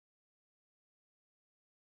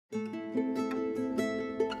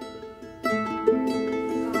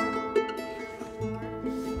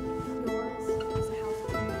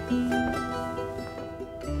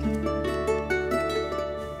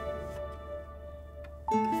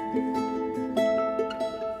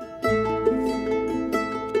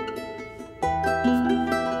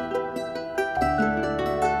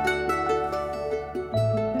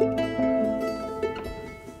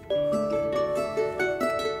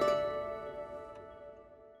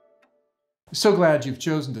So glad you've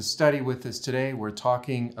chosen to study with us today. We're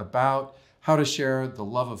talking about how to share the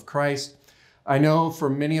love of Christ. I know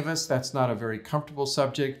for many of us that's not a very comfortable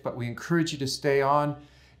subject, but we encourage you to stay on,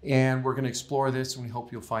 and we're going to explore this, and we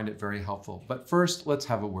hope you'll find it very helpful. But first, let's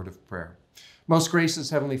have a word of prayer. Most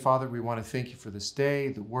gracious Heavenly Father, we want to thank you for this day,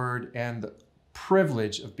 the word, and the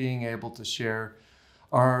privilege of being able to share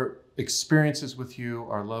our experiences with you,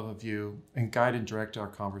 our love of you, and guide and direct our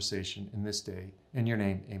conversation in this day. In your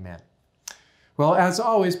name, amen. Well, as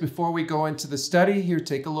always, before we go into the study, here,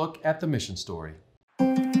 take a look at the mission story.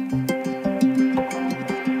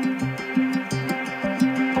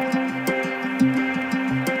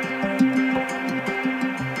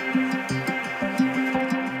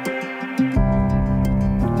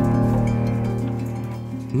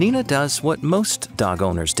 Nina does what most dog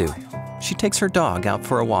owners do. She takes her dog out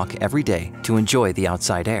for a walk every day to enjoy the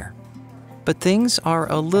outside air. But things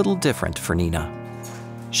are a little different for Nina.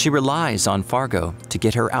 She relies on Fargo to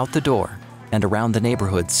get her out the door and around the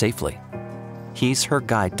neighborhood safely. He's her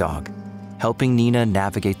guide dog, helping Nina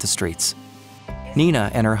navigate the streets. Nina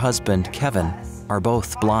and her husband, Kevin, are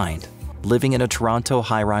both blind, living in a Toronto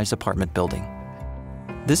high-rise apartment building.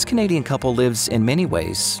 This Canadian couple lives in many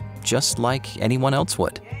ways just like anyone else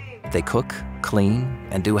would. They cook, clean,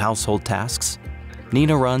 and do household tasks.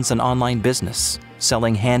 Nina runs an online business,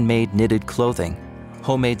 selling handmade knitted clothing,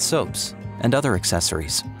 homemade soaps, and other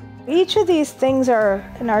accessories. Each of these things are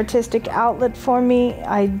an artistic outlet for me.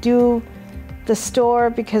 I do the store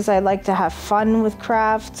because I like to have fun with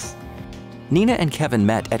crafts. Nina and Kevin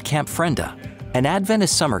met at Camp Frenda, an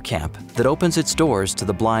Adventist summer camp that opens its doors to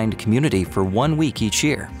the blind community for 1 week each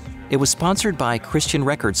year. It was sponsored by Christian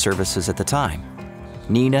Record Services at the time.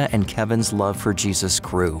 Nina and Kevin's love for Jesus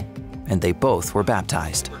grew, and they both were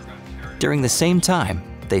baptized. During the same time,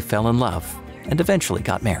 they fell in love and eventually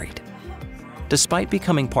got married. Despite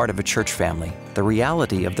becoming part of a church family, the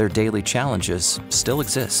reality of their daily challenges still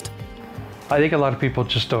exist. I think a lot of people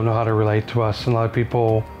just don't know how to relate to us, and a lot of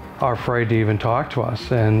people are afraid to even talk to us,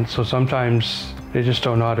 and so sometimes they just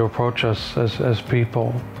don't know how to approach us as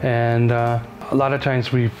people. And a lot of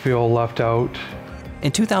times we feel left out.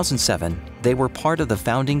 In 2007, they were part of the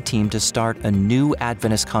founding team to start a new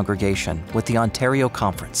Adventist congregation with the Ontario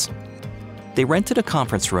Conference. They rented a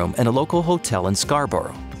conference room in a local hotel in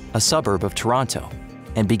Scarborough, a suburb of Toronto,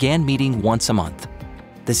 and began meeting once a month.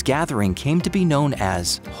 This gathering came to be known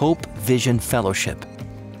as Hope Vision Fellowship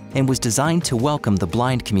and was designed to welcome the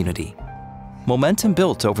blind community. Momentum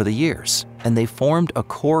built over the years, and they formed a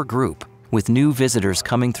core group with new visitors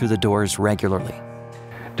coming through the doors regularly.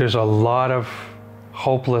 There's a lot of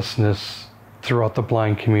hopelessness throughout the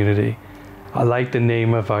blind community. I like the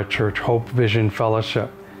name of our church, Hope Vision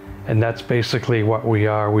Fellowship. And that's basically what we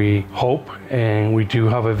are. We hope, and we do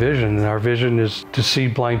have a vision. And our vision is to see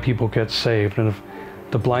blind people get saved. And if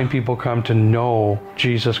the blind people come to know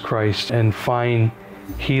Jesus Christ and find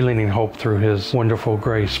healing and hope through His wonderful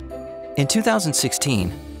grace. In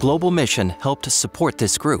 2016, Global Mission helped support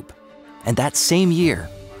this group. And that same year,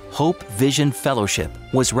 Hope Vision Fellowship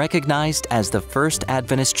was recognized as the first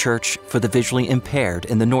Adventist church for the visually impaired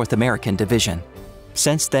in the North American division.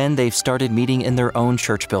 Since then, they've started meeting in their own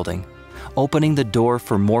church building, opening the door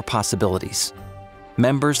for more possibilities.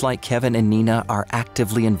 Members like Kevin and Nina are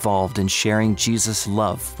actively involved in sharing Jesus'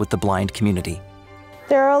 love with the blind community.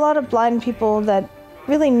 There are a lot of blind people that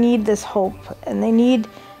really need this hope, and they need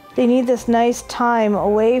this nice time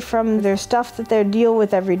away from their stuff that they deal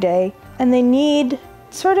with every day, and they need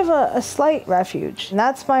sort of a slight refuge. And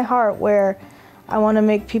that's my heart, where I want to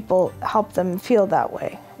make people, help them feel that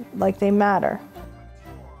way, like they matter.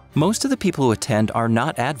 Most of the people who attend are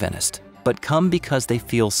not Adventist, but come because they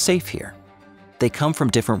feel safe here. They come from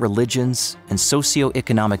different religions and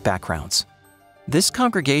socioeconomic backgrounds. This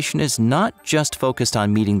congregation is not just focused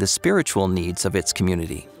on meeting the spiritual needs of its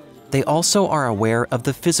community. They also are aware of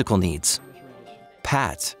the physical needs.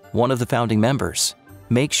 Pat, one of the founding members,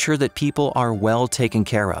 makes sure that people are well taken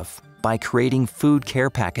care of by creating food care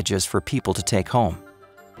packages for people to take home.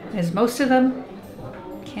 As most of them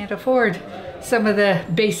can't afford some of the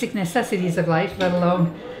basic necessities of life, let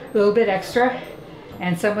alone a little bit extra.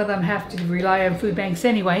 And some of them have to rely on food banks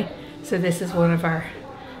anyway. So this is one of our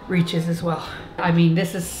reaches as well. I mean,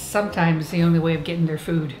 this is sometimes the only way of getting their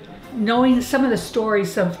food. Knowing some of the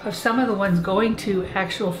stories of some of the ones going to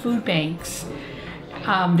actual food banks,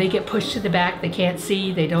 they get pushed to the back, they can't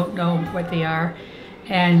see, they don't know what they are.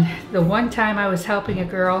 And the one time I was helping a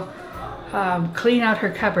girl clean out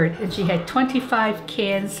her cupboard, and she had 25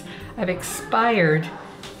 cans of expired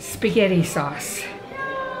spaghetti sauce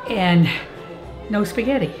and no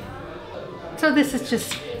spaghetti. So this is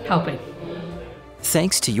just helping.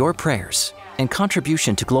 Thanks to your prayers and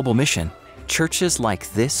contribution to Global Mission, churches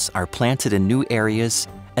like this are planted in new areas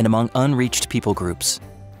and among unreached people groups.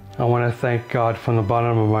 I want to thank God from the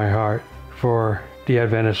bottom of my heart for the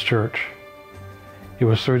Adventist Church. It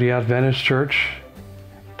was through the Adventist Church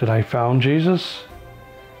that I found Jesus.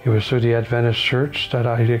 It was through the Adventist Church that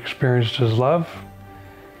I experienced His love.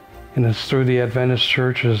 And it's through the Adventist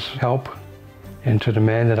Church's help into the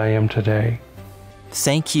man that I am today.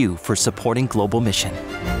 Thank you for supporting Global Mission.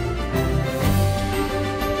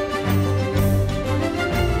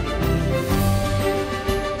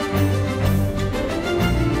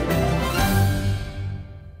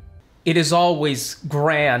 It is always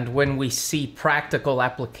grand when we see practical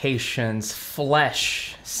applications,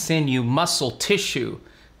 flesh, sinew, muscle, tissue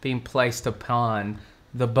being placed upon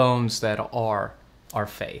the bones that are our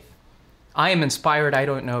faith. I am inspired, I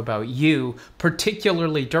don't know about you,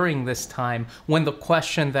 particularly during this time when the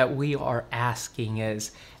question that we are asking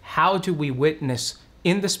is, how do we witness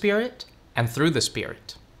in the Spirit and through the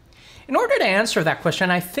Spirit? In order to answer that question,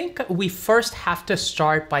 I think we first have to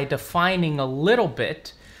start by defining a little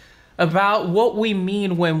bit about what we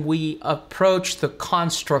mean when we approach the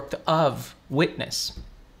construct of witness.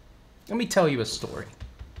 Let me tell you a story.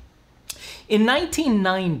 In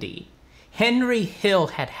 1990, Henry Hill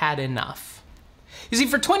had had enough. You see,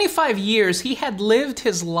 for 25 years, he had lived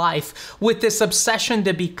his life with this obsession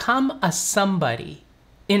to become a somebody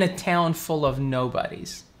in a town full of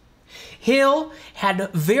nobodies. Hill had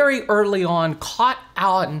very early on caught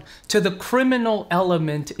on to the criminal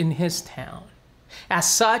element in his town. As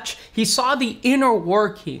such, he saw the inner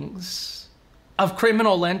workings of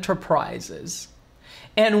criminal enterprises.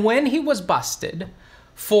 And when he was busted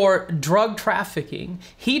for drug trafficking,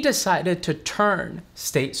 he decided to turn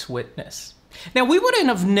state's witness. Now, we wouldn't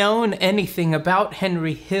have known anything about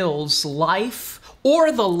Henry Hill's life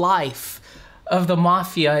or the life of the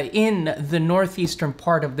mafia in the northeastern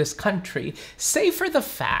part of this country, save for the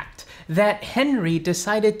fact that Henry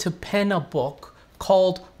decided to pen a book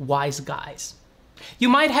called Wise Guys. You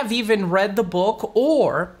might have even read the book,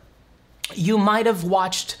 or you might have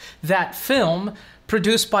watched that film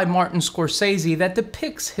produced by Martin Scorsese that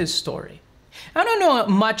depicts his story. I don't know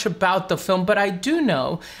much about the film, but I do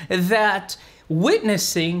know that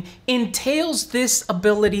witnessing entails this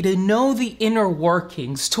ability to know the inner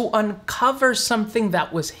workings, to uncover something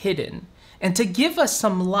that was hidden, and to give us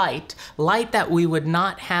some light that we would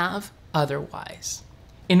not have otherwise.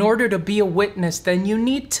 In order to be a witness, then you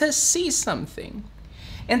need to see something.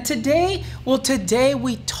 And today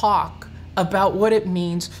we talk about what it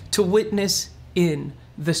means to witness in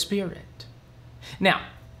the Spirit. Now,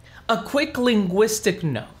 a quick linguistic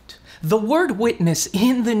note. The word witness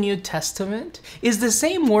in the New Testament is the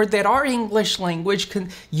same word that our English language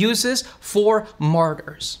uses for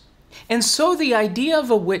martyrs. And so the idea of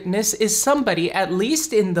a witness is somebody, at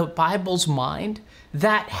least in the Bible's mind,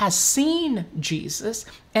 that has seen Jesus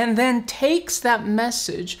and then takes that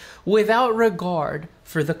message without regard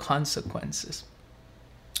for the consequences.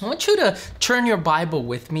 I want you to turn your Bible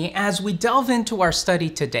with me as we delve into our study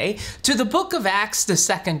today to the book of Acts, the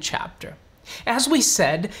 2nd chapter. As we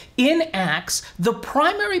said, in Acts, the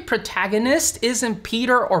primary protagonist isn't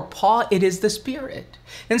Peter or Paul, it is the Spirit.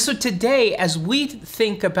 And so today, as we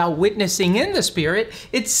think about witnessing in the Spirit,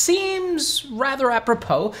 it seems rather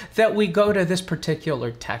apropos that we go to this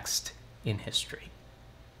particular text in history.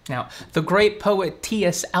 Now, the great poet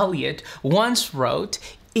T.S. Eliot once wrote,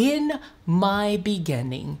 "In my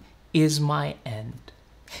beginning is my end."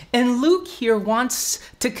 And Luke here wants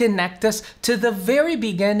to connect us to the very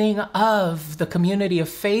beginning of the community of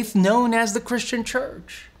faith known as the Christian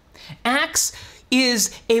church. Acts is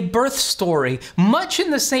a birth story, much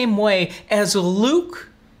in the same way as Luke,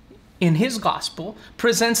 in his gospel,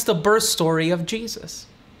 presents the birth story of Jesus.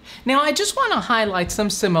 Now, I just want to highlight some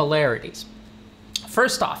similarities.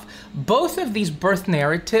 First off, both of these birth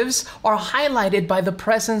narratives are highlighted by the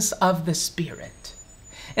presence of the Spirit.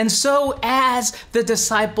 And so as the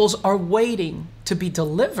disciples are waiting to be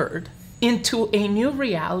delivered into a new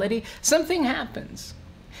reality, something happens.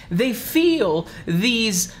 They feel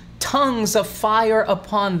these tongues of fire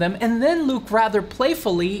upon them. And then Luke, rather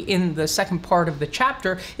playfully, in the second part of the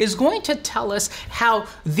chapter, is going to tell us how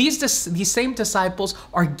these same disciples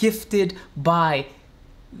are gifted by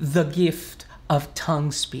the gift of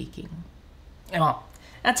tongue speaking. Well,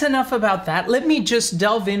 that's enough about that. Let me just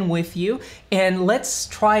delve in with you and let's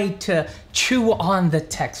try to chew on the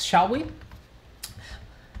text, shall we?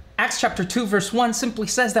 Acts chapter 2 verse 1 simply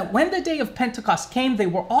says that when the day of Pentecost came, they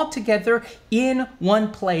were all together in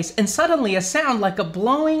one place, and suddenly a sound like a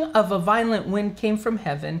blowing of a violent wind came from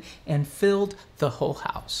heaven and filled the whole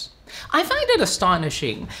house. I find it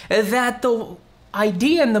astonishing that the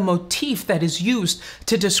idea and the motif that is used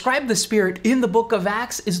to describe the Spirit in the book of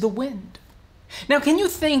Acts is the wind. Now, can you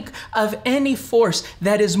think of any force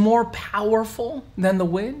that is more powerful than the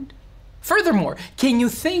wind? Furthermore, can you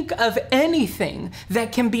think of anything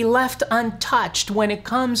that can be left untouched when it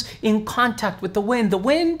comes in contact with the wind? The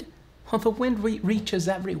wind reaches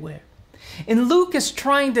everywhere. And Luke is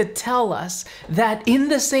trying to tell us that in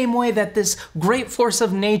the same way that this great force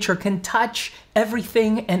of nature can touch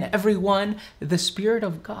everything and everyone, the Spirit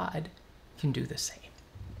of God can do the same.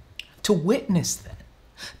 To witness then,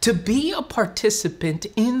 to be a participant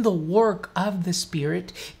in the work of the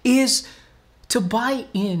Spirit is to buy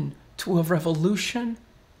in to a revolution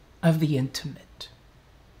of the intimate.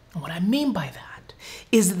 And what I mean by that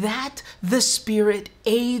is that the Spirit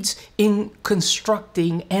aids in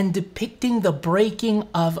constructing and depicting the breaking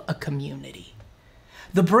of a community.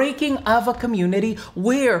 The breaking of a community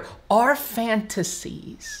where our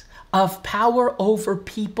fantasies of power over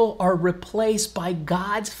people are replaced by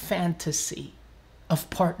God's fantasy of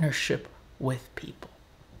partnership with people.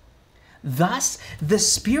 Thus, the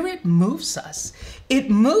Spirit moves us.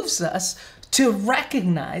 It moves us to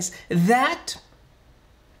recognize that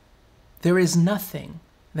there is nothing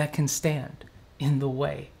that can stand in the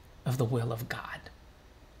way of the will of God.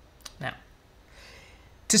 Now,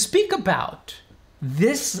 to speak about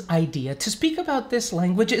this idea, to speak about this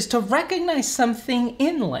language, is to recognize something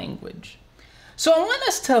in language. So I want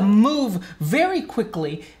us to move very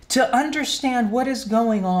quickly to understand what is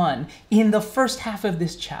going on in the first half of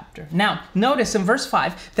this chapter. Now, notice in verse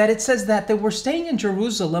 5 that it says that they were staying in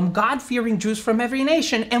Jerusalem, God-fearing Jews from every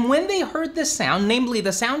nation. And when they heard this sound, namely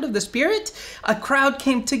the sound of the Spirit, a crowd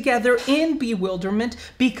came together in bewilderment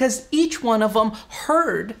because each one of them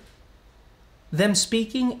heard them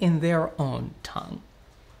speaking in their own tongue.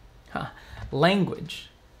 Language.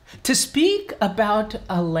 To speak about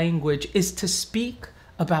a language is to speak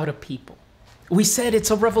about a people. We said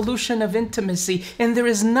it's a revolution of intimacy, and there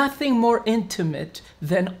is nothing more intimate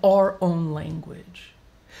than our own language.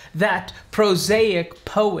 That prosaic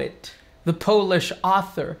poet, the Polish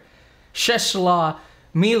author, Czesław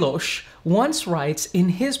Miłosz, once writes in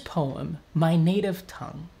his poem, My Native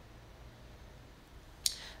Tongue,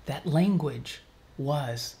 that language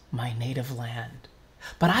was my native land.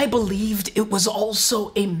 But I believed it was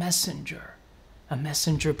also a messenger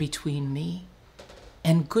between me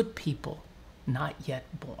and good people not yet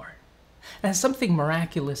born. And something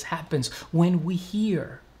miraculous happens when we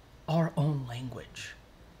hear our own language.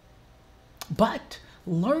 But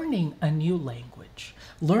learning a new language,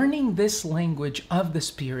 learning this language of the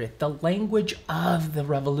Spirit, the language of the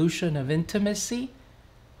revolution of intimacy,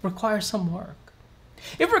 requires some work.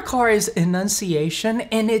 It requires enunciation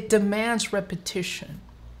and it demands repetition.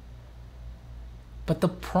 But the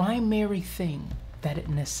primary thing that it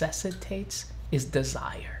necessitates is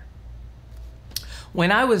desire.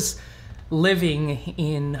 When I was living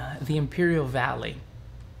in the Imperial Valley,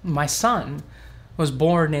 my son was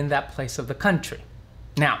born in that place of the country.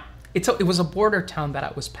 Now, it was a border town that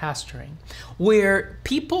I was pastoring, where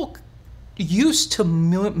people used to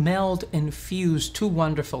meld and fuse two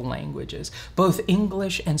wonderful languages, both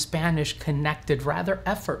English and Spanish connected rather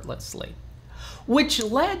effortlessly, which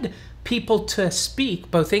led people to speak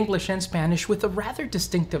both English and Spanish with a rather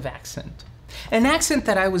distinctive accent, an accent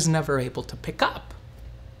that I was never able to pick up.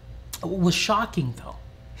 What was shocking, though,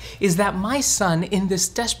 is that my son, in this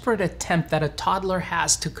desperate attempt that a toddler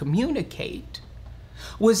has to communicate,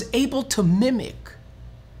 was able to mimic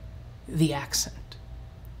the accent.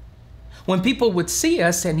 When people would see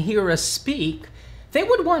us and hear us speak, they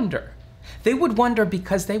would wonder. They would wonder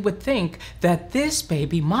because they would think that this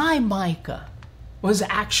baby, my Micah, was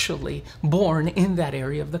actually born in that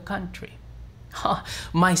area of the country.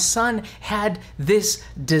 My son had this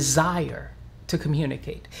desire to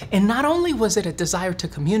communicate. And not only was it a desire to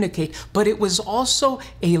communicate, but it was also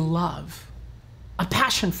a love, a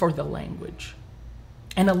passion for the language,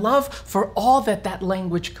 and a love for all that that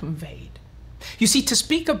language conveyed. You see, to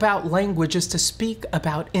speak about language is to speak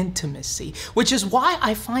about intimacy, which is why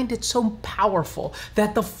I find it so powerful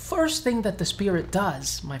that the first thing that the Spirit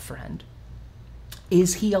does, my friend,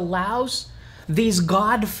 is he allows these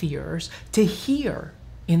God-fearers to hear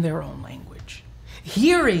in their own language.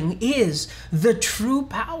 Hearing is the true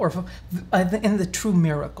power and the true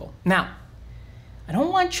miracle. Now, I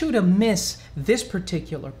don't want you to miss this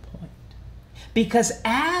particular point, because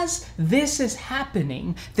as this is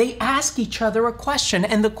happening, they ask each other a question,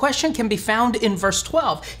 and the question can be found in verse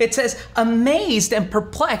 12. It says, amazed and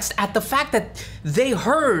perplexed at the fact that they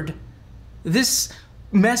heard this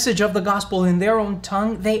message of the gospel in their own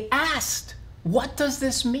tongue, they asked, what does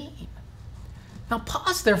this mean? Now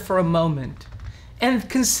pause there for a moment and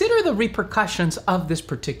consider the repercussions of this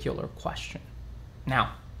particular question.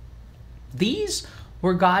 Now, these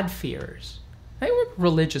were God-fearers. They were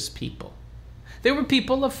religious people. They were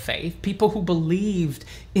people of faith, people who believed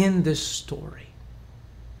in this story.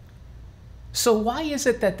 So why is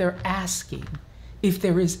it that they're asking if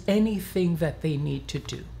there is anything that they need to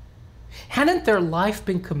do? Hadn't their life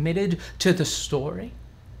been committed to the story?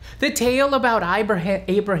 The tale about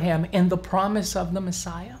Abraham and the promise of the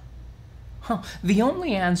Messiah? The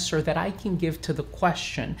only answer that I can give to the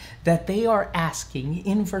question that they are asking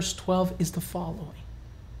in verse 12 is the following.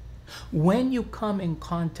 When you come in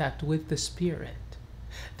contact with the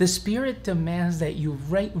Spirit demands that you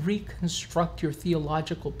reconstruct your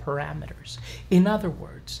theological parameters. In other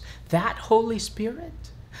words, that Holy Spirit,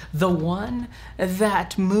 the one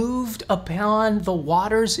that moved upon the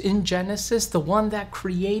waters in Genesis, the one that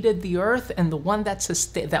created the earth, and the one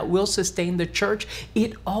that will sustain the church,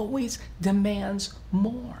 it always demands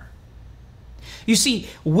more. You see,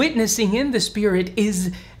 witnessing in the Spirit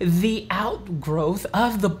is the outgrowth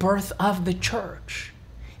of the birth of the church.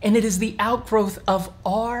 And it is the outgrowth of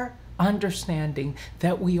our understanding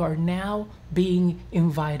that we are now being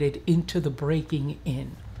invited into the breaking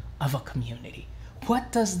in of a community.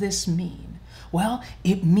 What does this mean? Well,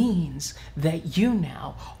 it means that you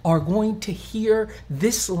now are going to hear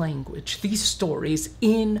this language, these stories,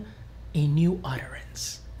 in a new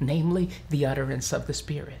utterance, namely the utterance of the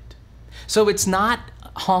Spirit. So it's not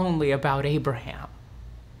only about Abraham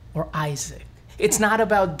or Isaac. It's not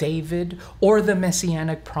about David or the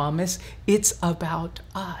Messianic promise. It's about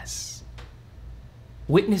us.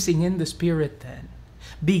 Witnessing in the Spirit, then,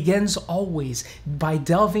 begins always by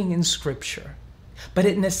delving in Scripture. But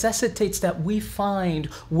it necessitates that we find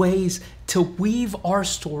ways to weave our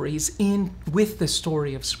stories in with the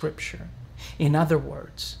story of Scripture. In other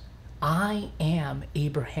words, I am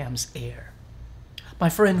Abraham's heir. My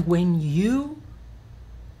friend, when you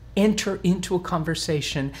enter into a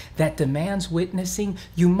conversation that demands witnessing,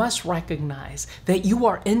 you must recognize that you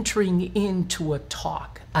are entering into a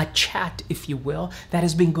talk, a chat, if you will, that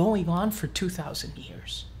has been going on for 2,000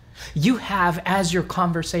 years. You have as your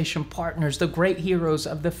conversation partners the great heroes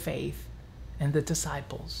of the faith and the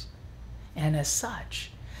disciples. And as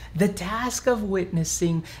such, the task of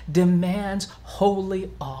witnessing demands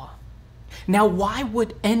holy awe. Now, why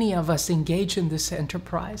would any of us engage in this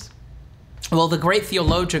enterprise? Well, the great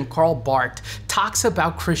theologian Karl Barth talks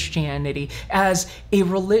about Christianity as a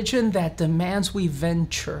religion that demands we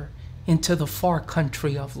venture into the far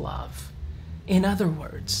country of love. In other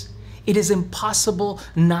words, it is impossible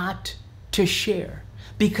not to share,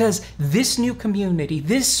 because this new community,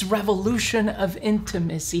 this revolution of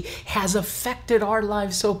intimacy has affected our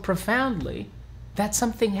lives so profoundly that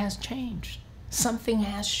something has changed, something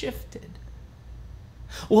has shifted.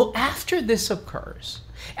 Well, after this occurs,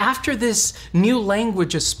 after this new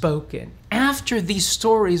language is spoken, after these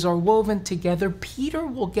stories are woven together, Peter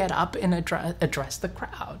will get up and address the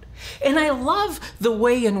crowd. And I love the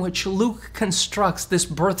way in which Luke constructs this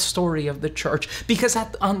birth story of the church, because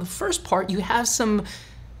on the first part, you have some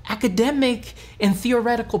academic and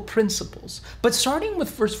theoretical principles. But starting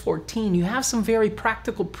with verse 14, you have some very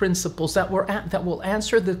practical principles that will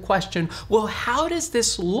answer the question, well, how does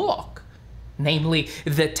this look? Namely,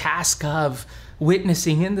 the task of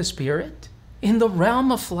witnessing in the Spirit in the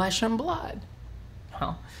realm of flesh and blood.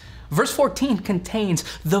 Well, verse 14 contains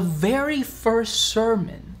the very first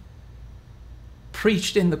sermon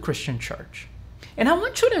preached in the Christian church. And I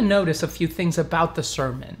want you to notice a few things about the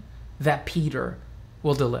sermon that Peter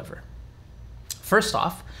will deliver. First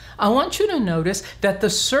off, I want you to notice that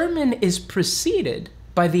the sermon is preceded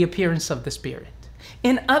by the appearance of the Spirit.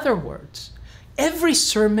 In other words, every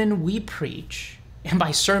sermon we preach, and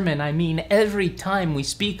by sermon I mean every time we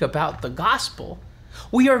speak about the gospel,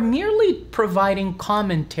 we are merely providing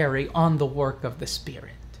commentary on the work of the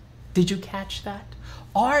Spirit. Did you catch that?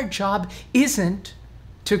 Our job isn't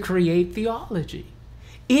to create theology.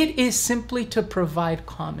 It is simply to provide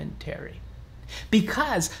commentary.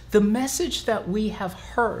 Because the message that we have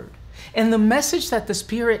heard and the message that the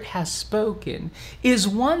Spirit has spoken is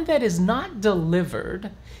one that is not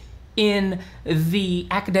delivered in the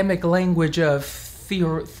academic language of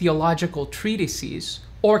theological treatises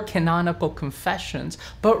or canonical confessions,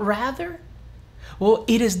 but rather, well,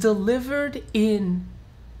 it is delivered in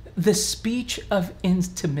the speech of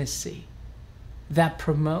intimacy that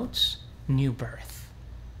promotes new birth.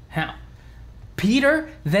 Now, Peter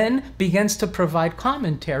then begins to provide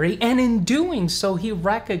commentary, and in doing so, he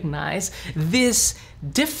recognized this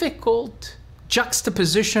difficult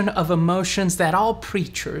juxtaposition of emotions that all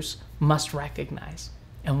preachers must recognize.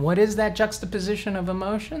 And what is that juxtaposition of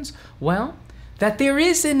emotions? Well, that there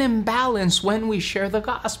is an imbalance when we share the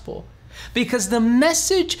gospel, because the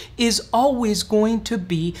message is always going to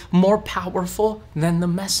be more powerful than the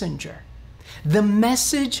messenger. The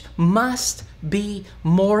message must be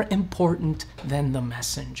more important than the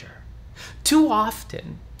messenger. Too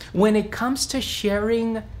often, when it comes to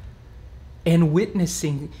sharing and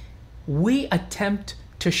witnessing, we attempt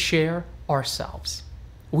to share ourselves.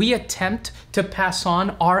 We attempt to pass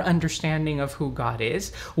on our understanding of who God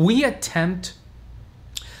is. We attempt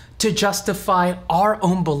to justify our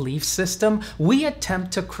own belief system. We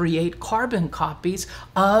attempt to create carbon copies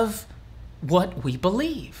of what we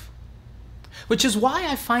believe. Which is why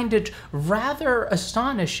I find it rather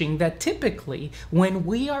astonishing that typically when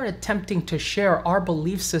we are attempting to share our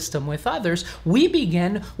belief system with others, we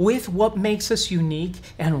begin with what makes us unique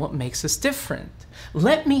and what makes us different.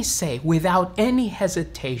 Let me say without any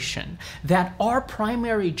hesitation that our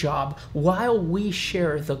primary job while we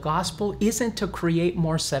share the gospel isn't to create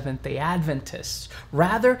more Seventh-day Adventists.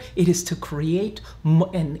 Rather, it is to create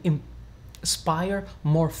and inspire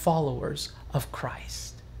more followers of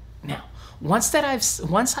Christ. Now, once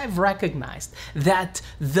I've recognized that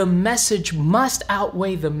the message must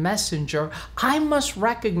outweigh the messenger, I must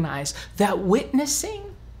recognize that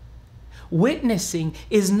witnessing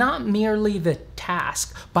is not merely the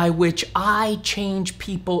task by which I change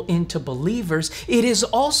people into believers. It is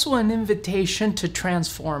also an invitation to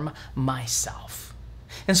transform myself.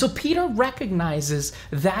 And so Peter recognizes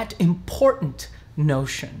that important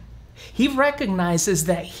notion. He recognizes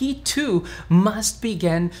that he too must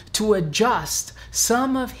begin to adjust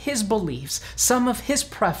some of his beliefs, some of his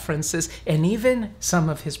preferences, and even some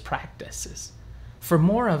of his practices. For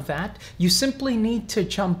more of that, you simply need to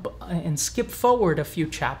jump and skip forward a few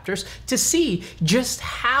chapters to see just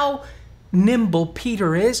how nimble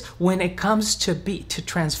Peter is when it comes to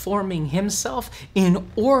transforming himself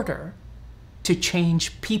in order to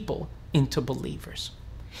change people into believers.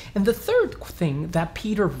 And the third thing that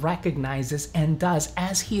Peter recognizes and does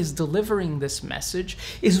as he is delivering this message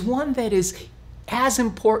is one that is as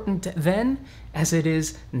important then as it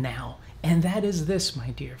is now. And that is this, my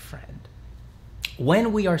dear friend.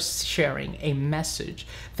 When we are sharing a message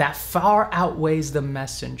that far outweighs the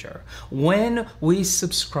messenger, when we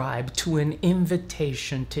subscribe to an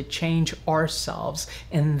invitation to change ourselves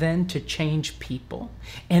and then to change people,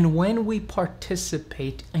 and when we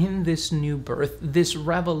participate in this new birth, this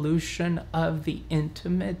revolution of the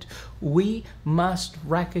intimate, we must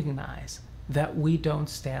recognize that we don't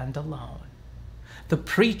stand alone. The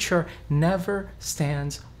preacher never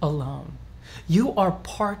stands alone. You are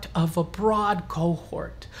part of a broad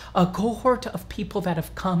cohort, a cohort of people that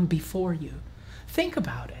have come before you. Think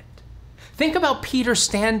about it. Think about Peter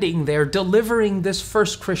standing there delivering this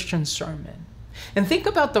first Christian sermon. And think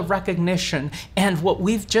about the recognition and what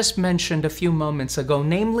we've just mentioned a few moments ago,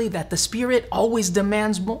 namely that the Spirit always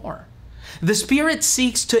demands more. The Spirit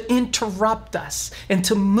seeks to interrupt us and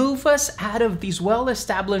to move us out of these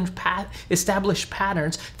well-established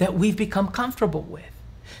patterns that we've become comfortable with.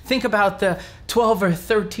 Think about the 12 or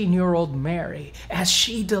 13-year-old Mary as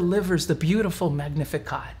she delivers the beautiful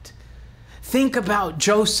Magnificat. Think about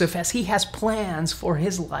Joseph as he has plans for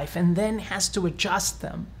his life and then has to adjust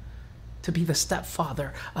them to be the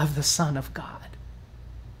stepfather of the Son of God.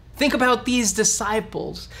 Think about these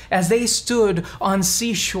disciples as they stood on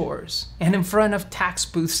seashores and in front of tax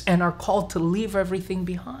booths and are called to leave everything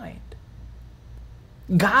behind.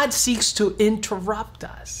 God seeks to interrupt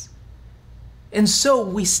us. And so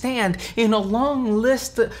we stand in a long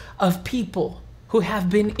list of people who have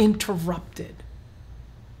been interrupted.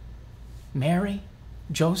 Mary,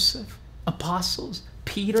 Joseph, apostles,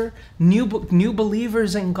 Peter, new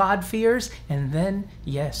believers and God-fearers, and then,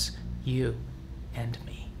 yes, you and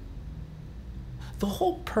me. The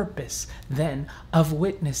whole purpose then of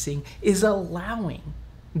witnessing is allowing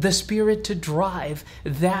the Spirit to drive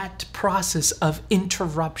that process of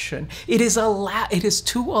interruption. It is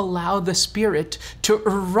to allow the Spirit to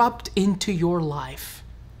erupt into your life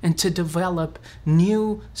and to develop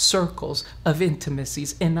new circles of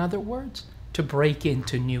intimacies. In other words, to break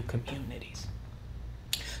into new communities.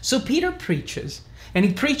 So Peter preaches, and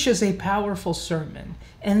he preaches a powerful sermon,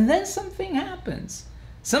 and then something happens.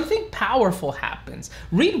 Something powerful happens.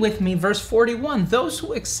 Read with me verse 41. Those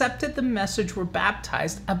who accepted the message were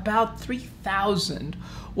baptized. About 3,000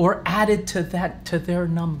 were added to their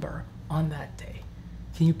number on that day.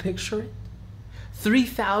 Can you picture it?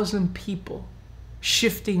 3,000 people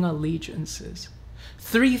shifting allegiances.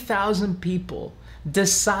 3,000 people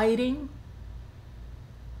deciding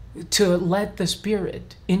to let the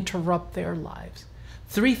Spirit interrupt their lives.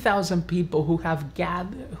 3,000 people who have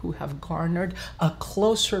garnered a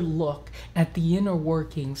closer look at the inner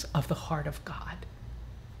workings of the heart of God.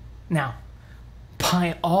 Now,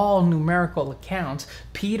 by all numerical accounts,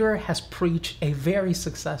 Peter has preached a very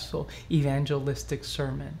successful evangelistic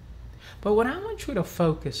sermon. But what I want you to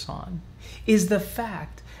focus on is the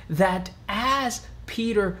fact that as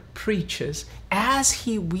Peter preaches, as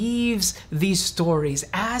he weaves these stories,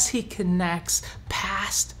 as he connects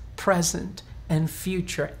past, present, and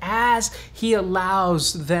future, as he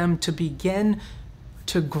allows them to begin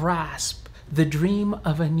to grasp the dream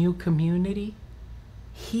of a new community,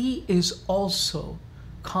 he is also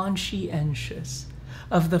conscientious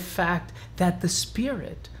of the fact that the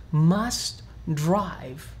Spirit must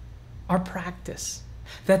drive our practice,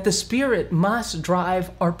 that the Spirit must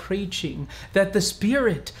drive our preaching, that the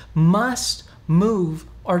Spirit must move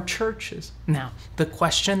our churches. Now, the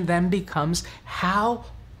question then becomes, how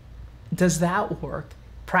does that work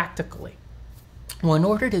practically? Well, in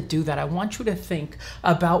order to do that, I want you to think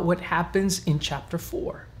about what happens in chapter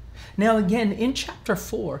 4. Now, again, in chapter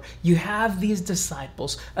 4, you have these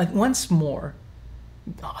disciples once more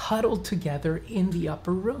huddled together in the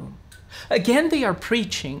upper room. Again, they are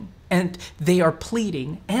preaching and they are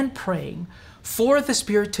pleading and praying for the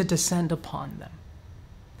Spirit to descend upon them.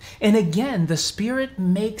 And again, the Spirit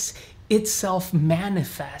makes itself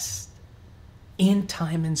manifest in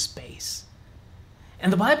time and space.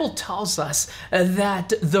 And the Bible tells us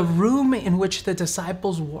that the room in which the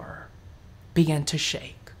disciples were began to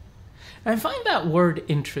shake. And I find that word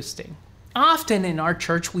interesting. Often in our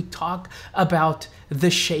church, we talk about the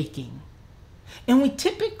shaking. And we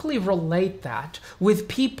typically relate that with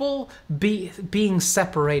people being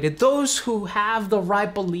separated. Those who have the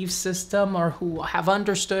right belief system or who have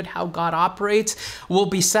understood how God operates will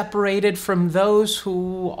be separated from those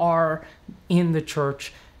who are in the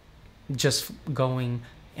church just going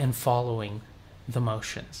and following the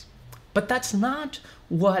motions. But that's not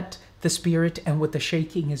what the Spirit and what the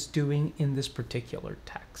shaking is doing in this particular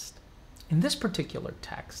text. In this particular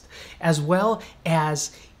text, as well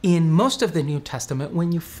as in most of the New Testament,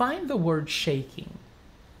 when you find the word shaking,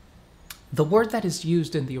 the word that is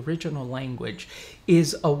used in the original language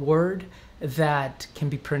is a word that can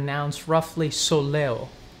be pronounced roughly soleo.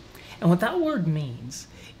 And what that word means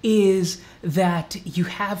is that you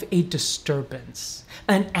have a disturbance,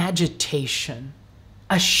 an agitation,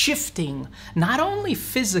 a shifting, not only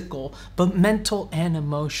physical, but mental and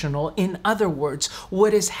emotional. In other words,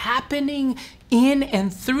 what is happening in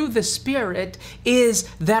and through the Spirit is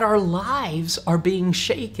that our lives are being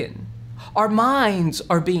shaken. Our minds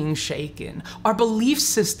are being shaken. Our belief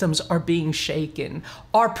systems are being shaken.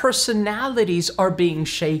 Our personalities are being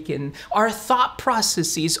shaken. Our thought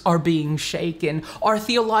processes are being shaken. Our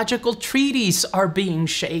theological treatises are being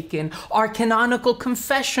shaken. Our canonical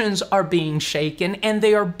confessions are being shaken. And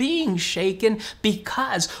they are being shaken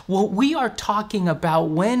because what we are talking about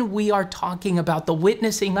when we are talking about the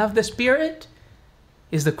witnessing of the Spirit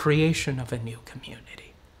is the creation of a new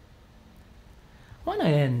community. I want to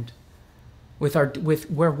end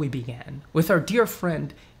with where we began, with our dear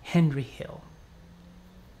friend Henry Hill.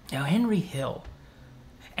 Now, Henry Hill,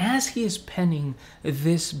 as he is penning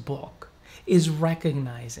this book, is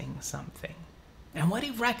recognizing something. And what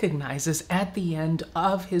he recognizes at the end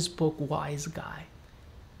of his book, Wise Guy,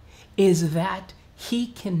 is that he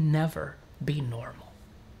can never be normal.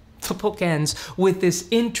 The book ends with this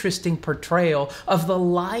interesting portrayal of the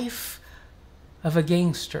life of a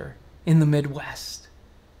gangster in the Midwest.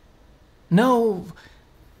 No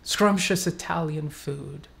scrumptious Italian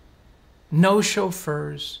food, no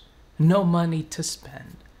chauffeurs, no money to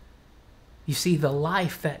spend. You see, the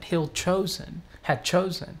life that Hill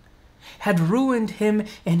had ruined him,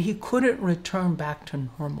 and he couldn't return back to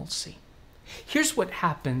normalcy. Here's what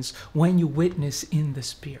happens when you witness in the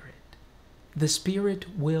Spirit. The Spirit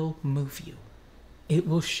will move you it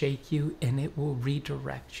will shake you and it will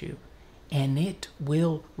redirect you, and it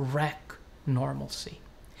will wreck normalcy.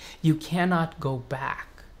 You cannot go back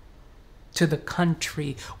to the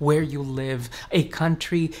country where you live, a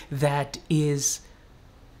country that is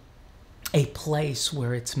a place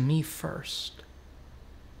where it's me first,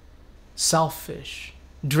 selfish,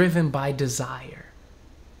 driven by desire,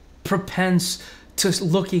 propense to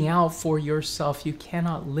looking out for yourself. You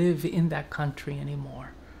cannot live in that country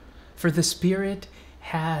anymore. For the Spirit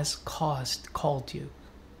has called you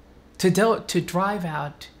to drive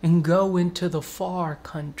out and go into the far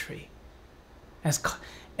country.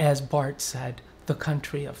 As Bart said, the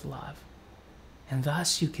country of love. And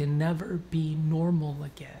thus you can never be normal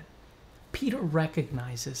again. Peter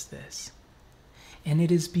recognizes this. And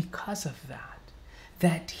it is because of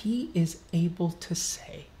that he is able to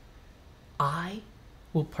say, I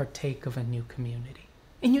will partake of a new community.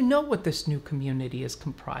 And you know what this new community is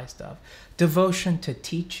comprised of. Devotion to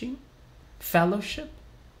teaching, fellowship,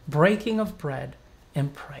 breaking of bread,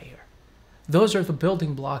 and prayer. Those are the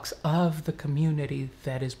building blocks of the community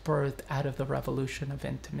that is birthed out of the revolution of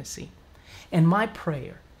intimacy. And my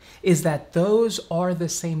prayer is that those are the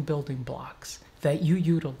same building blocks that you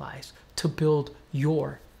utilize to build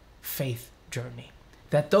your faith journey.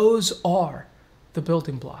 That those are the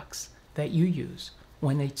building blocks that you use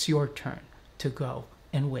when it's your turn to go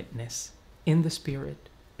and witness in the Spirit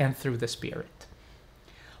and through the Spirit.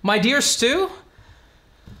 My dear Stu,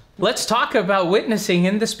 let's talk about witnessing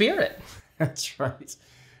in the Spirit. That's right.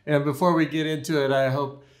 And before we get into it, I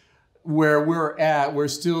hope where we're at, we're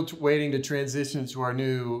still waiting to transition to our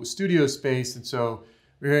new studio space. And so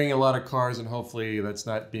we're hearing a lot of cars, and hopefully that's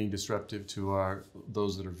not being disruptive to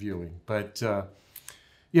those that are viewing. But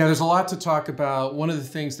yeah, there's a lot to talk about. One of the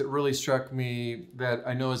things that really struck me that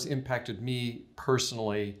I know has impacted me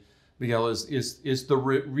personally, Miguel, is the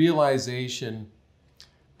realization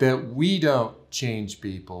that we don't change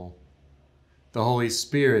people. The Holy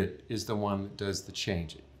Spirit is the one that does the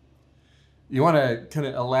changing. You want to kind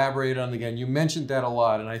of elaborate on it again? You mentioned that a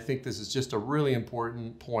lot, and I think this is just a really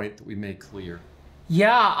important point that we make clear.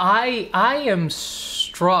 Yeah, I am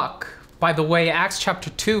struck by the way Acts chapter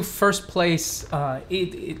 2, first place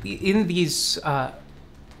in these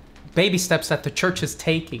baby steps that the church is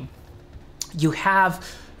taking. You have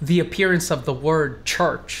the appearance of the word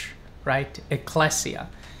church, right? Ecclesia.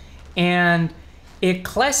 And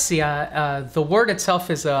ecclesia, the word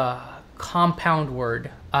itself is a compound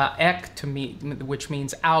word, ek to me, which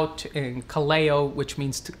means out, and kaleo, which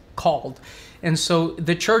means called. And so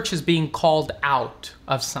the church is being called out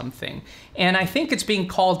of something. And I think it's being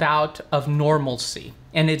called out of normalcy,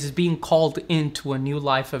 and it is being called into a new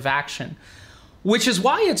life of action, which is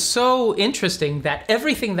why it's so interesting that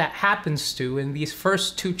everything that happens to in these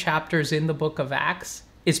first 2 chapters in the book of Acts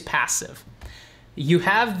is passive. You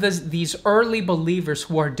have these early believers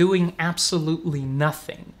who are doing absolutely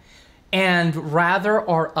nothing, and rather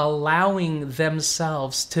are allowing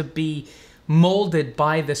themselves to be molded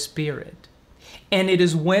by the Spirit. And it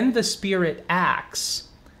is when the Spirit acts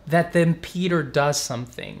that then Peter does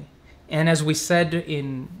something. And as we said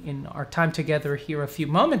in our time together here a few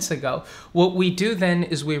moments ago, what we do then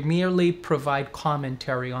is we merely provide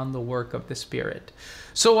commentary on the work of the Spirit.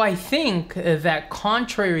 So I think that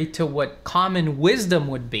contrary to what common wisdom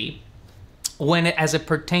would be, as it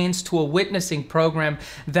pertains to a witnessing program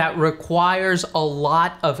that requires a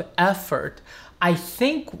lot of effort, I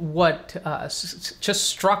think what just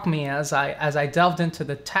struck me as I delved into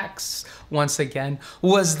the texts once again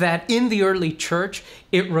was that in the early church,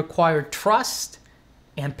 it required trust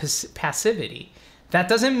and passivity. That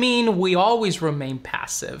doesn't mean we always remain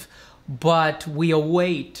passive, but we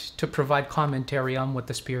await to provide commentary on what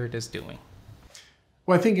the Spirit is doing.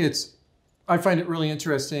 Well, I find it really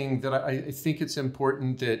interesting that I think it's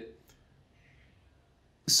important that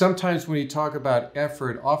sometimes when you talk about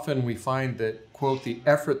effort, often we find that, quote, the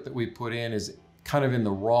effort that we put in is kind of in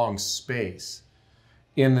the wrong space,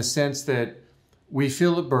 in the sense that we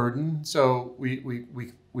feel a burden, so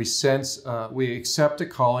we sense, we accept a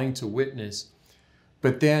calling to witness,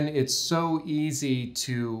 but then it's so easy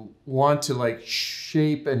to want to like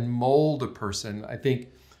shape and mold a person. I think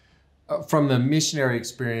from the missionary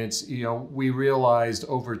experience, we realized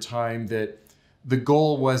over time that the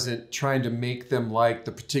goal wasn't trying to make them like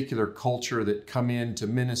the particular culture that come in to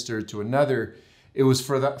minister to another. It was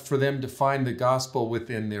for them to find the gospel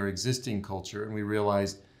within their existing culture. And we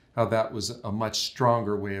realized how that was a much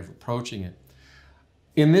stronger way of approaching it.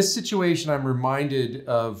 In this situation, I'm reminded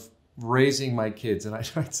of raising my kids, and I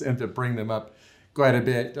tend to bring them up quite a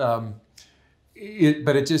bit.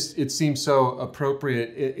 But it seems so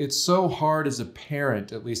appropriate. It's so hard as a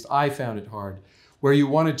parent, at least I found it hard, where you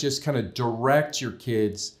want to just kind of direct your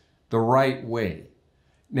kids the right way.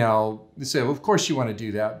 Now, you say, well, of course you want to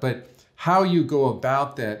do that, but how you go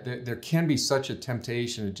about that, there can be such a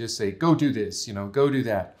temptation to just say, go do this, go do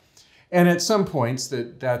that. And at some points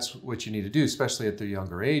that's what you need to do, especially at the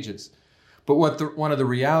younger ages. But one of the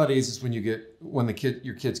realities is when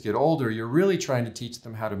your kids get older, you're really trying to teach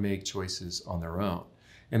them how to make choices on their own.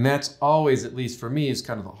 And that's always, at least for me, is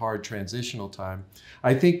kind of the hard transitional time.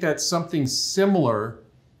 I think that's something similar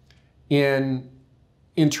in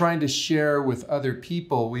trying to share with other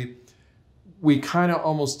people. We kind of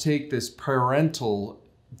almost take this parental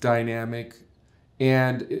dynamic,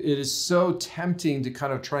 and it is so tempting to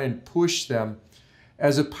kind of try and push them,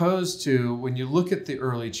 as opposed to when you look at the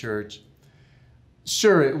early church,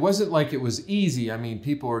 sure, it wasn't like it was easy. I mean,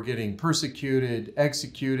 people were getting persecuted,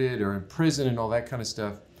 executed, or in prison and all that kind of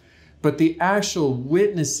stuff. But the actual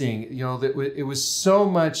witnessing, it was so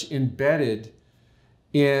much embedded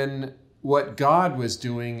in what God was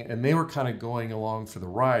doing, and they were kind of going along for the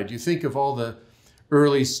ride. You think of all the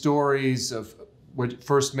early stories of what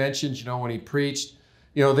first mentioned, when he preached,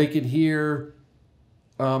 they could hear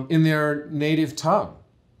in their native tongue.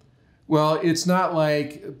 Well, it's not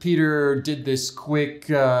like Peter did this quick,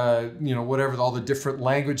 whatever all the different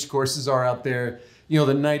language courses are out there,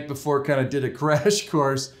 the night before kind of did a crash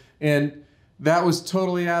course, and that was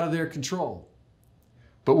totally out of their control.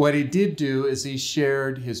 But what he did do is he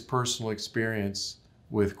shared his personal experience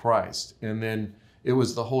with Christ. And then it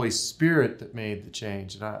was the Holy Spirit that made the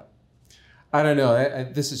change. And I don't know,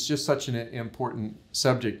 this is just such an important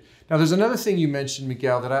subject. Now, there's another thing you mentioned,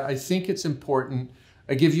 Miguel, that I think it's important.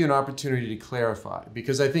 I give you an opportunity to clarify,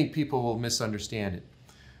 because I think people will misunderstand it.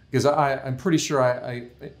 Because I'm pretty sure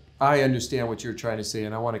I understand what you're trying to say,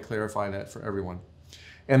 and I want to clarify that for everyone.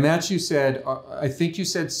 And that's, I think you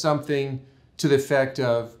said something to the effect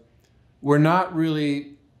of,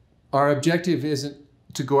 our objective isn't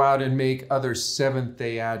to go out and make other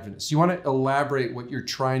Seventh-day Adventists. You want to elaborate what you're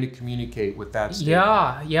trying to communicate with that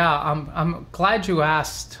statement? Yeah. I'm glad you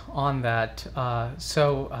asked on that.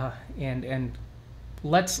 And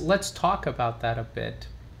let's talk about that a bit.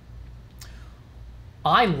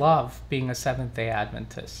 I love being a Seventh-day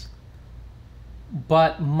Adventist,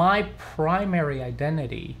 but my primary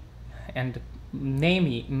identity, and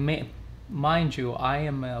mind you, I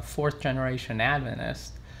am a fourth-generation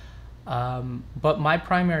Adventist, but my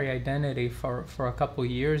primary identity for a couple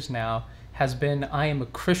years now has been I am a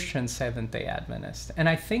Christian Seventh-day Adventist. And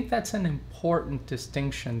I think that's an important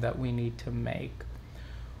distinction that we need to make.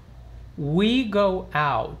 We go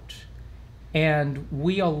out, and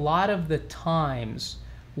a lot of the times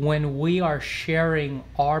when we are sharing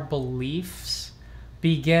our beliefs,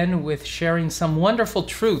 begin with sharing some wonderful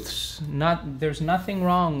truths. There's nothing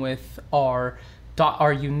wrong with our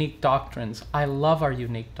unique doctrines. I love our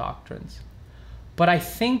unique doctrines. But I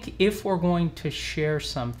think if we're going to share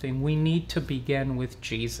something, we need to begin with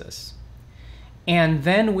Jesus. And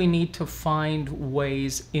then we need to find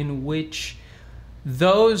ways in which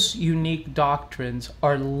those unique doctrines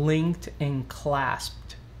are linked and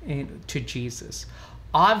clasped to Jesus.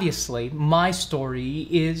 Obviously, my story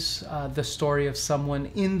is the story of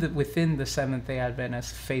someone within the Seventh-day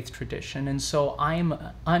Adventist faith tradition, and so I'm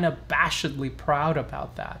unabashedly proud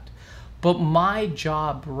about that. But my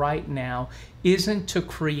job right now isn't to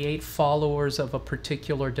create followers of a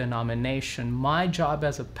particular denomination. My job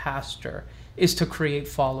as a pastor is to create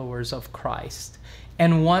followers of Christ.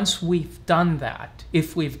 And once we've done that,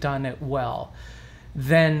 if we've done it well,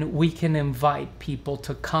 then we can invite people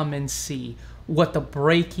to come and see what the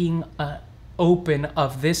breaking open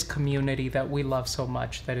of this community that we love so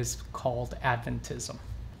much, that is called Adventism.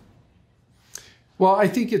 Well, I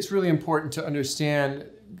think it's really important to understand,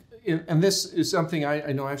 and this is something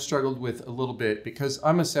I know I've struggled with a little bit, because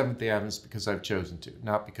I'm a Seventh-day Adventist because I've chosen to,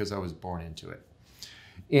 not because I was born into it.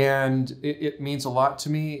 And it means a lot to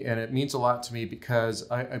me, and it means a lot to me because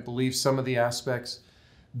I believe some of the aspects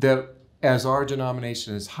that, as our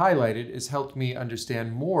denomination has highlighted, has helped me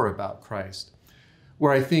understand more about Christ.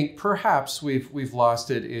 Where I think perhaps we've lost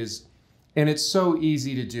it is, and it's so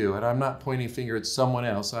easy to do, and I'm not pointing a finger at someone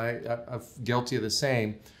else, I'm guilty of the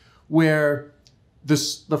same, where the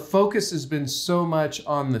focus has been so much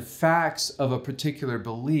on the facts of a particular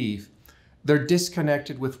belief, they're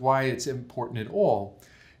disconnected with why it's important at all.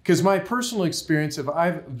 Because my personal experience,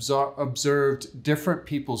 I've observed different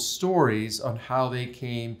people's stories on how they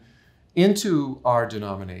came into our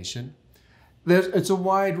denomination, it's a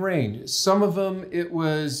wide range. Some of them, it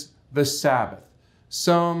was the Sabbath.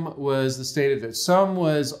 Some was the state of it. Some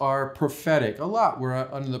was our prophetic. A lot were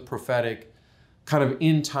under the prophetic kind of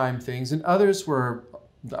end time things. And others were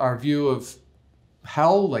our view of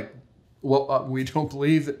hell, like, well, we don't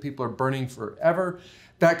believe that people are burning forever,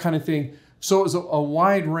 that kind of thing. So it was a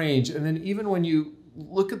wide range. And then even when you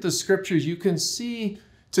look at the scriptures, you can see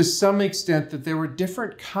to some extent that there were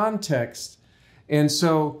different contexts. And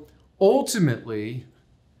so ultimately,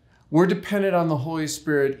 we're dependent on the Holy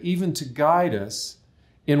Spirit even to guide us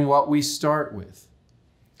in what we start with.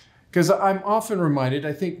 Because I'm often reminded,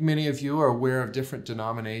 I think many of you are aware of different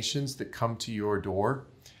denominations that come to your door.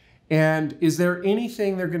 And is there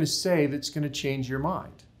anything they're going to say that's going to change your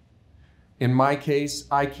mind? In my case,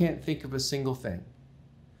 I can't think of a single thing.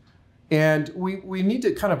 And we need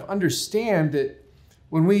to kind of understand that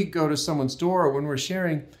when we go to someone's door or when we're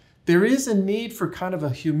sharing, there is a need for kind of a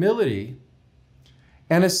humility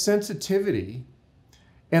and a sensitivity.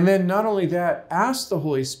 And then not only that, ask the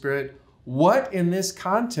Holy Spirit, what in this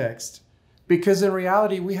context? Because in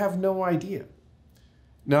reality, we have no idea.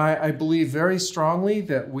 Now, I believe very strongly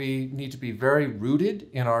that we need to be very rooted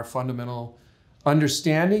in our fundamental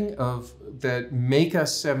understanding of that make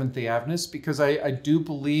us Seventh-day Adventists, because I do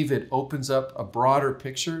believe it opens up a broader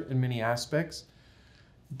picture in many aspects.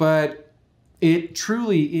 But it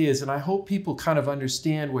truly is, and I hope people kind of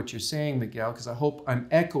understand what you're saying, Miguel, because I hope I'm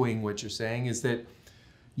echoing what you're saying, is that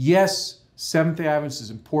yes, Seventh-day Adventists is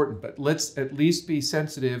important, but let's at least be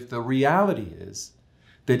sensitive. The reality is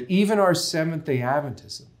that even our Seventh-day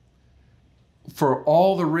Adventism, for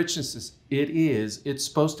all the richnesses it's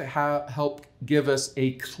supposed to help give us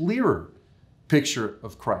a clearer picture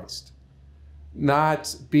of Christ,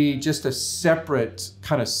 not be just a separate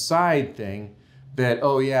kind of side thing that,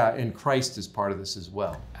 oh yeah, and Christ is part of this as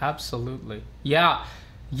well. Absolutely. Yeah,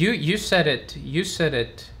 you said it. You said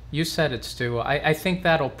it, Stu. I think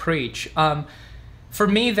that'll preach. For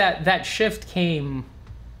me, that shift came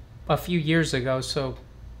a few years ago. So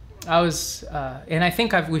I was, and I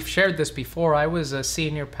think we've shared this before, I was a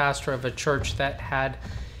senior pastor of a church that had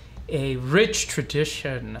a rich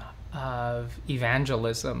tradition of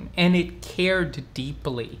evangelism, and it cared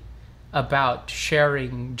deeply about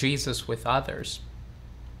sharing Jesus with others.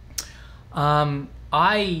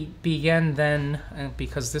 I began then,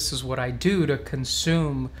 because this is what I do, to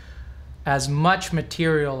consume as much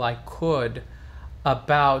material I could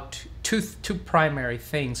about two primary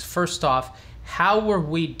things. First off, how were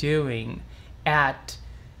we doing at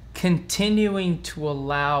continuing to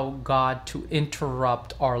allow God to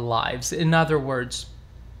interrupt our lives? In other words,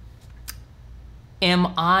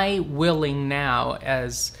 am I willing now,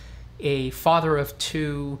 as a father of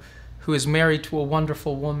two who is married to a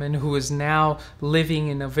wonderful woman, who is now living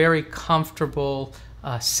in a very comfortable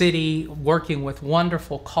city, working with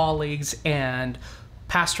wonderful colleagues and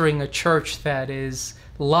pastoring a church that is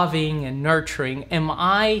loving and nurturing, am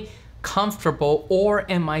I comfortable, or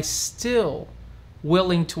am I still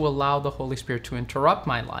willing to allow the Holy Spirit to interrupt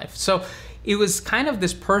my life? So it was kind of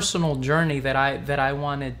this personal journey that I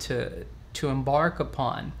wanted to embark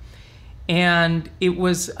upon. And it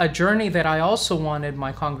was a journey that I also wanted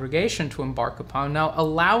my congregation to embark upon. Now,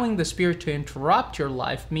 allowing the Spirit to interrupt your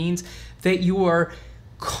life means that you are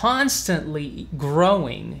constantly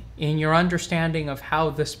growing in your understanding of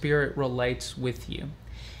how the Spirit relates with you.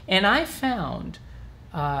 And I found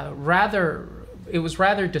it was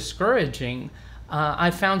rather discouraging.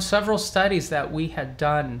 I found several studies that we had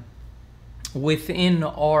done within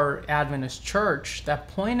our Adventist church that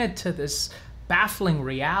pointed to this baffling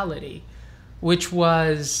reality, which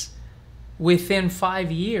was within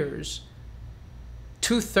 5 years,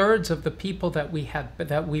 2/3 of the people that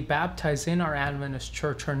we baptize in our Adventist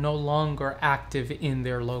church are no longer active in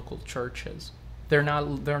their local churches. They're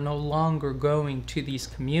no longer going to these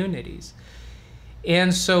communities.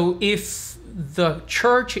 And so if the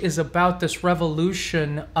church is about this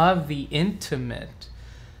revolution of the intimate,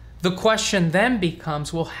 the question then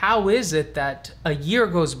becomes, well, how is it that a year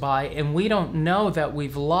goes by and we don't know that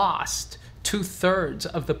we've lost 2/3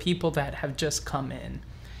 of the people that have just come in?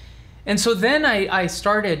 And so then I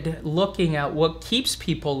started looking at what keeps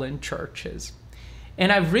people in churches.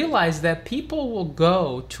 And I realized that people will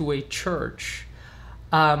go to a church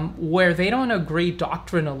where they don't agree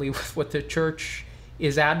doctrinally with what the church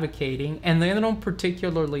is advocating, and they don't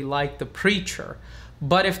particularly like the preacher.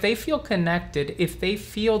 But if they feel connected, if they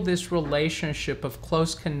feel this relationship of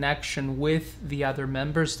close connection with the other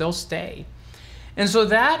members, they'll stay. And so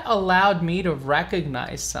that allowed me to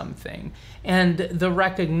recognize something. And the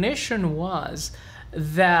recognition was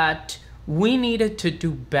that we needed to do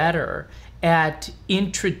better at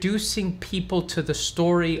introducing people to the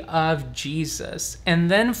story of Jesus, and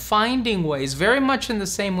then finding ways, very much in the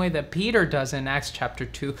same way that Peter does in Acts chapter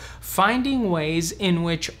 2, finding ways in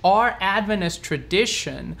which our Adventist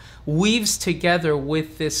tradition weaves together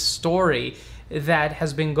with this story that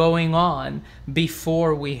has been going on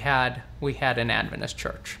before we had an Adventist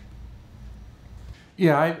church.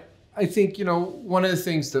 Yeah, I think, one of the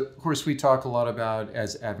things that, of course, we talk a lot about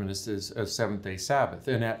as Adventists is a Seventh-day Sabbath.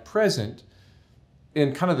 And at present,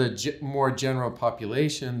 in kind of the more general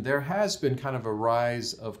population, there has been kind of a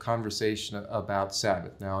rise of conversation about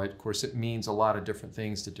Sabbath. Now, of course, it means a lot of different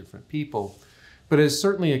things to different people, but it's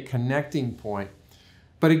certainly a connecting point.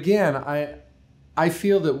 But again, I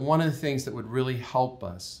feel that one of the things that would really help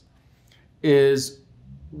us is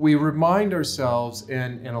we remind ourselves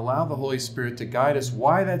and allow the Holy Spirit to guide us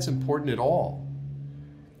why that's important at all.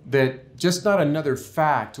 That just not another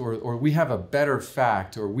fact, or we have a better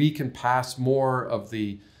fact, or we can pass more of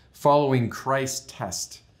the following Christ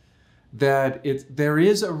test. That there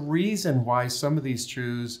is a reason why some of these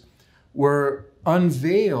truths were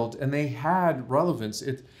unveiled and they had relevance.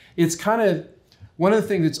 It's kind of one of the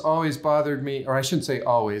things that's always bothered me, or I shouldn't say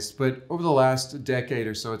always, but over the last decade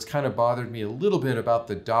or so, it's kind of bothered me a little bit about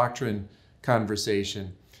the doctrine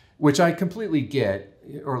conversation, which I completely get,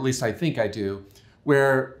 or at least I think I do,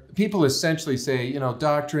 where people essentially say,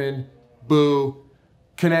 doctrine, boo,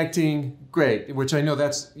 connecting, great, which I know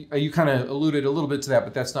you kind of alluded a little bit to that,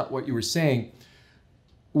 but that's not what you were saying.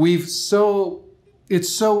 It's so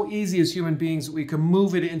easy as human beings, we can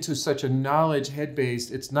move it into such a knowledge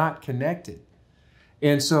head-based, it's not connected.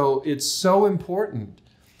 And so it's so important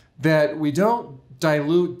that we don't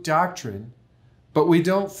dilute doctrine, but we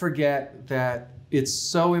don't forget that it's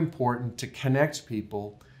so important to connect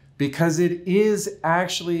people, because it is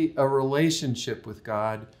actually a relationship with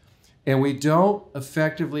God, and we don't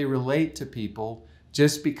effectively relate to people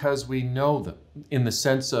just because we know them, in the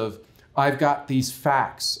sense of, I've got these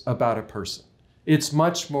facts about a person. It's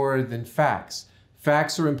much more than facts.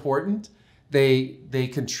 Facts are important. They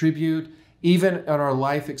contribute. Even in our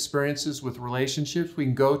life experiences with relationships, we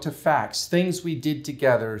can go to facts, things we did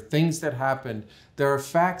together, things that happened. There are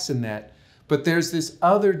facts in that. But there's this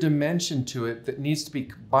other dimension to it that needs to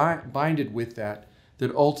be binded with that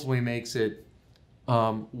ultimately makes it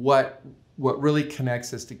what really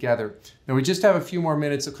connects us together. Now, we just have a few more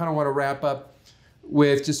minutes. I kind of want to wrap up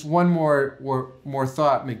with just one more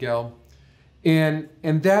thought, Miguel. And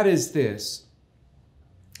that is this.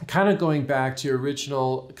 Kind of going back to your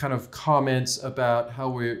original kind of comments about how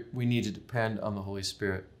we need to depend on the Holy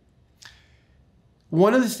Spirit.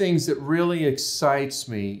 One of the things that really excites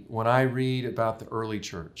me when I read about the early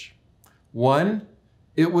church, one,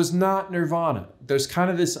 it was not nirvana. There's kind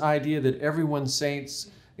of this idea that everyone's saints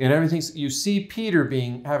and everything. You see Peter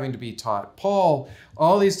having to be taught, Paul,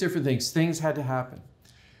 all these different things had to happen.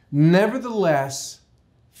 Nevertheless,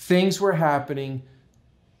 things were happening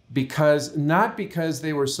not because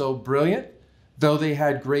they were so brilliant, though they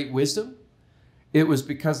had great wisdom. It was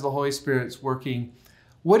because the Holy Spirit's working.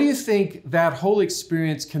 What do you think that whole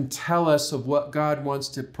experience can tell us of what God wants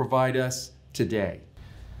to provide us today?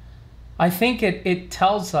 I think it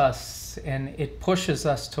tells us and it pushes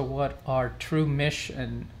us to what our true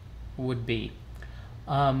mission would be.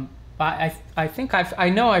 I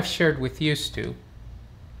know I've shared with you, Stu,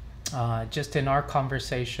 just in our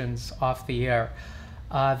conversations off the air,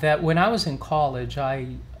 that when I was in college,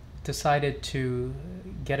 I decided to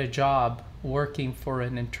get a job working for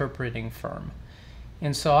an interpreting firm.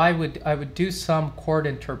 And so I would do some court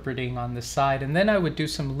interpreting on the side, and then I would do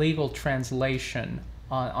some legal translation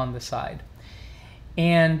on the side.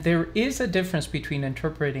 And there is a difference between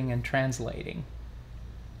interpreting and translating.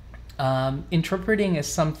 Interpreting is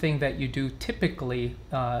something that you do typically,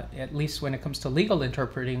 at least when it comes to legal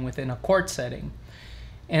interpreting, within a court setting.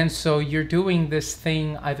 And so you're doing this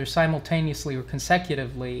thing either simultaneously or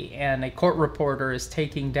consecutively, and a court reporter is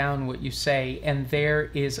taking down what you say, and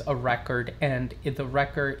there is a record, and the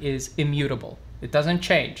record is immutable. It doesn't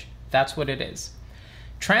change. That's what it is.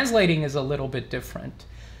 Translating is a little bit different,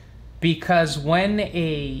 because when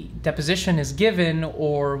a deposition is given,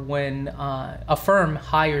 or when a firm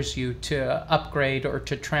hires you to upgrade or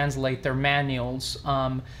to translate their manuals,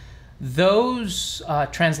 those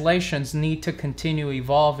translations need to continue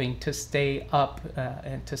evolving to stay up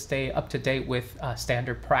and to stay up to date with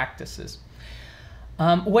standard practices.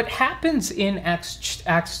 What happens in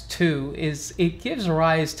Acts 2 is it gives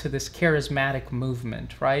rise to this charismatic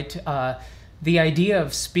movement, right? The idea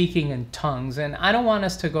of speaking in tongues, and I don't want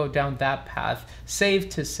us to go down that path, save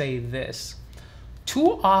to say this.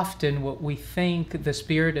 Too often what we think the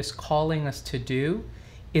Spirit is calling us to do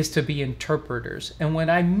is to be interpreters. And what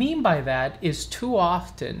I mean by that is too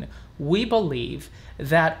often we believe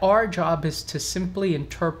that our job is to simply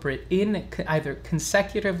interpret in either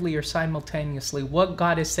consecutively or simultaneously what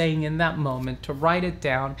God is saying in that moment, to write it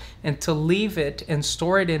down and to leave it and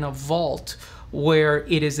store it in a vault where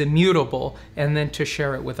it is immutable, and then to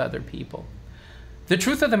share it with other people. The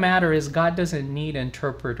truth of the matter is God doesn't need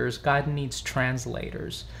interpreters. God needs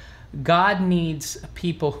translators. God needs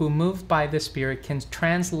people who, moved by the Spirit, can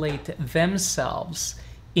translate themselves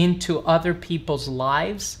into other people's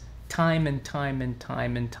lives time and time and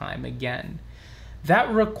time and time again. That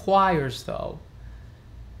requires, though,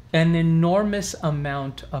 an enormous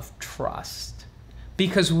amount of trust,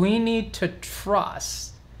 because we need to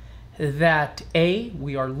trust that A,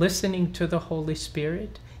 we are listening to the Holy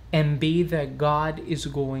Spirit, and B, that God is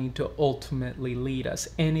going to ultimately lead us.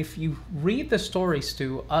 And if you read the stories,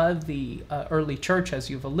 Stu, of the early church, as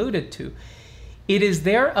you've alluded to, it is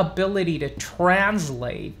their ability to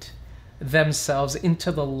translate themselves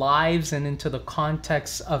into the lives and into the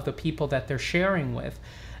context of the people that they're sharing with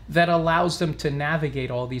that allows them to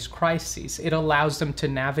navigate all these crises. It allows them to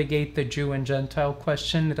navigate the Jew and Gentile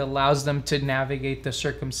question. It allows them to navigate the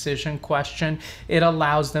circumcision question. It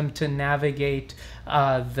allows them to navigate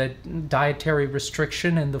the dietary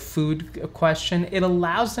restriction and the food question. It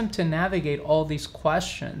allows them to navigate all these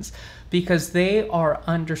questions because they are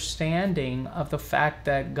understanding of the fact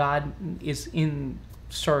that God is in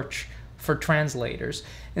search for translators.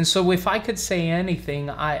 And so if I could say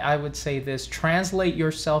anything, I would say this: translate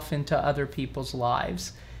yourself into other people's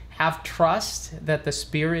lives. Have trust that the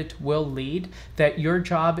Spirit will lead, that your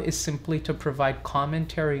job is simply to provide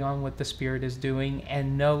commentary on what the Spirit is doing,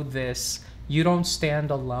 and know this: you don't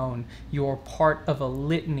stand alone. You are part of a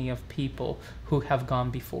litany of people who have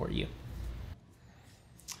gone before you.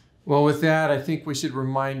 Well, with that, I think we should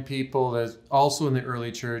remind people that also in the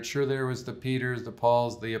early church, sure, there was the Peters, the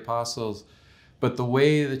Pauls, the apostles, but the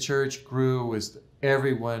way the church grew was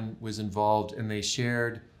everyone was involved and they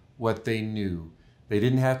shared what they knew. They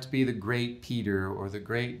didn't have to be the great Peter or the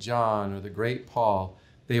great John or the great Paul.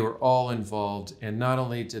 They were all involved, and not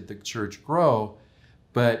only did the church grow,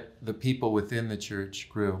 but the people within the church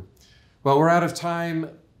grew. Well, we're out of time.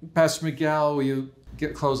 Pastor Miguel, will you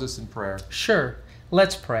close us in prayer? Sure.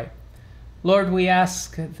 Let's pray. Lord, we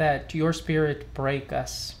ask that your Spirit break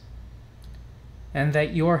us and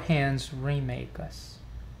that your hands remake us.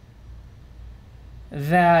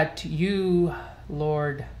 That you,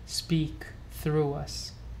 Lord, speak through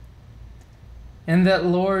us. And that,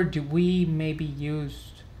 Lord, we may be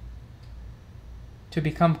used to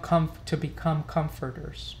become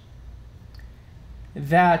comforters.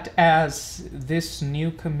 That as this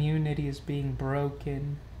new community is being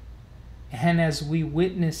broken, and as we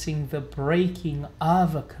witnessing the breaking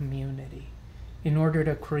of a community in order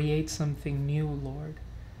to create something new, Lord,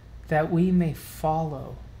 that we may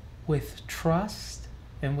follow with trust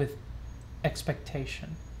and with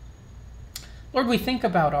expectation. Lord, we think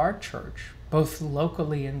about our church, both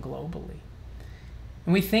locally and globally.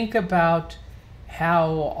 And we think about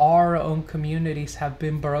how our own communities have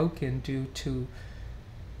been broken due to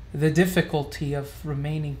the difficulty of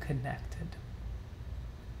remaining connected.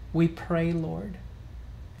 We pray, Lord,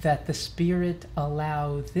 that the Spirit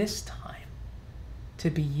allow this time to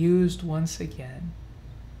be used once again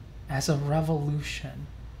as a revolution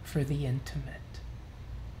for the intimate.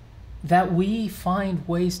 That we find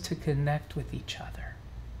ways to connect with each other,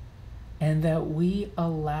 and that we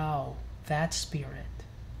allow that Spirit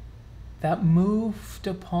that moved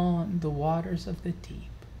upon the waters of the deep,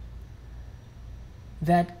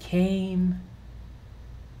 that came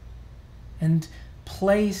and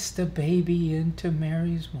placed a baby into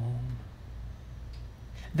Mary's womb,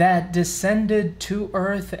 that descended to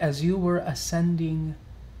earth as you were ascending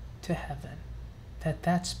to heaven,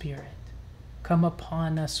 that Spirit come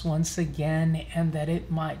upon us once again, and that it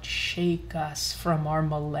might shake us from our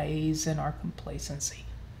malaise and our complacency.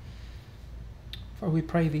 For we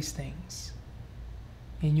pray these things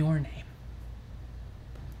in your name.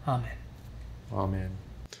 Amen. Amen.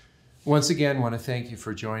 Once again, I want to thank you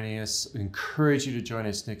for joining us. I encourage you to join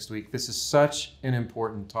us next week. This is such an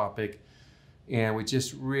important topic, and we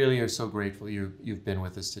just really are so grateful you've been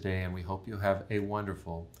with us today, and we hope you have a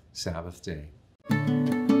wonderful Sabbath day.